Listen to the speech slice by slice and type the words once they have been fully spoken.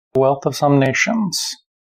The Wealth of Some Nations.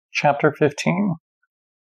 Chapter 15.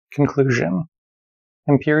 Conclusion.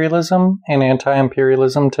 Imperialism and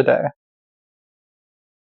Anti-Imperialism Today.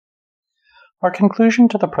 Our conclusion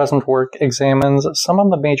to the present work examines some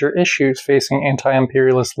of the major issues facing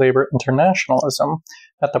anti-imperialist labor internationalism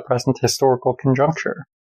at the present historical conjuncture.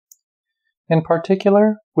 In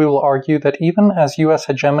particular, we will argue that even as U.S.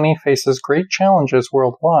 hegemony faces great challenges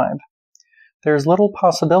worldwide, there is little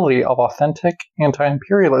possibility of authentic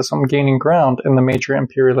anti-imperialism gaining ground in the major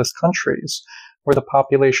imperialist countries, where the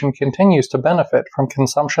population continues to benefit from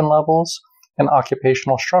consumption levels and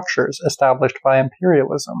occupational structures established by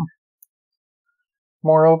imperialism.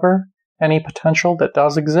 Moreover, any potential that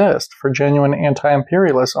does exist for genuine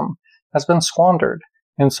anti-imperialism has been squandered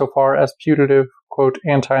insofar as putative, quote,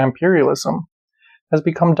 anti-imperialism has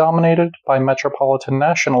become dominated by metropolitan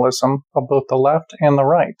nationalism of both the left and the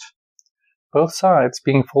right, both sides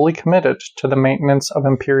being fully committed to the maintenance of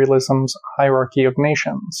imperialism's hierarchy of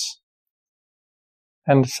nations.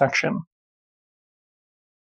 End section.